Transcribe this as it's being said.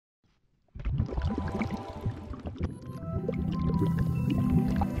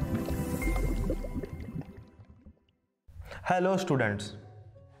Hello students,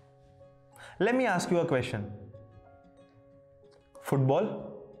 let me ask you a question. Football,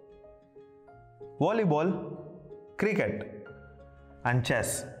 volleyball, cricket and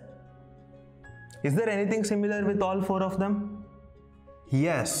chess. Is there anything similar with all four of them?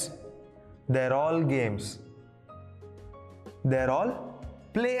 Yes, they're all games. They're all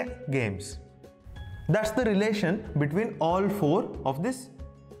play games. That's the relation between all four of these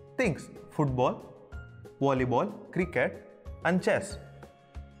things: football, volleyball, cricket and chess.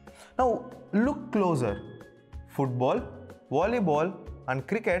 Now look closer. Football, volleyball and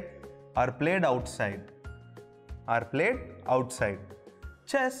cricket are played outside.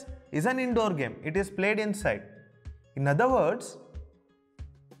 Chess is an indoor game. It is played inside. In other words,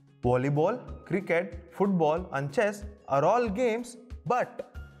 volleyball, cricket, football and chess are all games,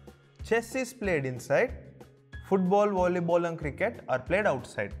 but chess is played inside. Football, volleyball and cricket are played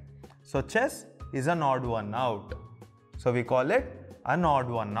outside. So chess is an odd one out. So we call it an odd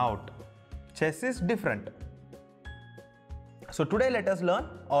one out. Chess is different. So today let us learn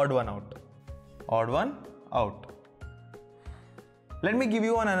odd one out. Odd one out. Let me give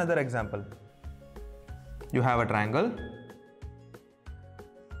you another example. You have a triangle,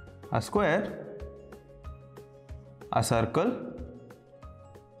 a square, a circle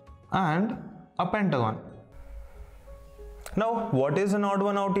and a pentagon. Now what is an odd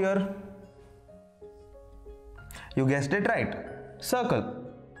one out here? You guessed it right. Circle.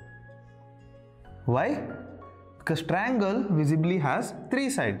 Why? Because triangle visibly has 3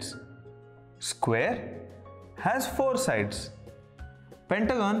 sides. Square has 4 sides.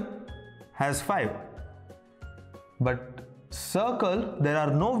 Pentagon has 5. But circle, there are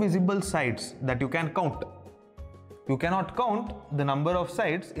no visible sides that you can count. You cannot count the number of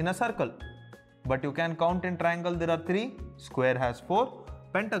sides in a circle. But you can count in triangle there are 3, square has 4,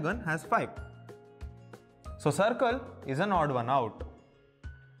 pentagon has 5. So circle is an odd one out.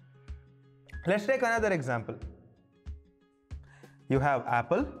 Let's take another example. You have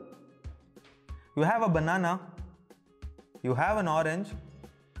apple, you have a banana, you have an orange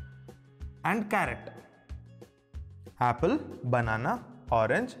and carrot. Apple, banana,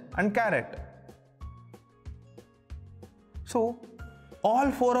 orange and carrot. So all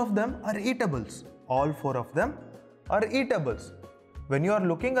 4 of them are eatables. All 4 of them are eatables. When you are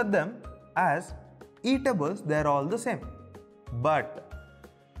looking at them as eatables, they are all the same. But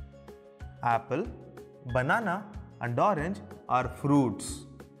apple, banana and orange are fruits.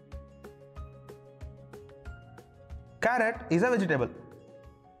 Carrot is a vegetable.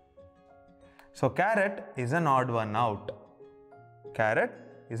 So carrot is an odd one out. Carrot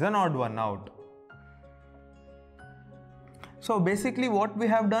is an odd one out. So basically what we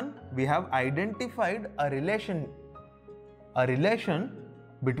have done, we have identified a relation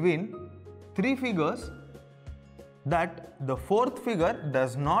between 3 figures that the 4th figure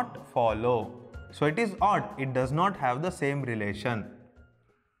does not follow. So it is odd, it does not have the same relation.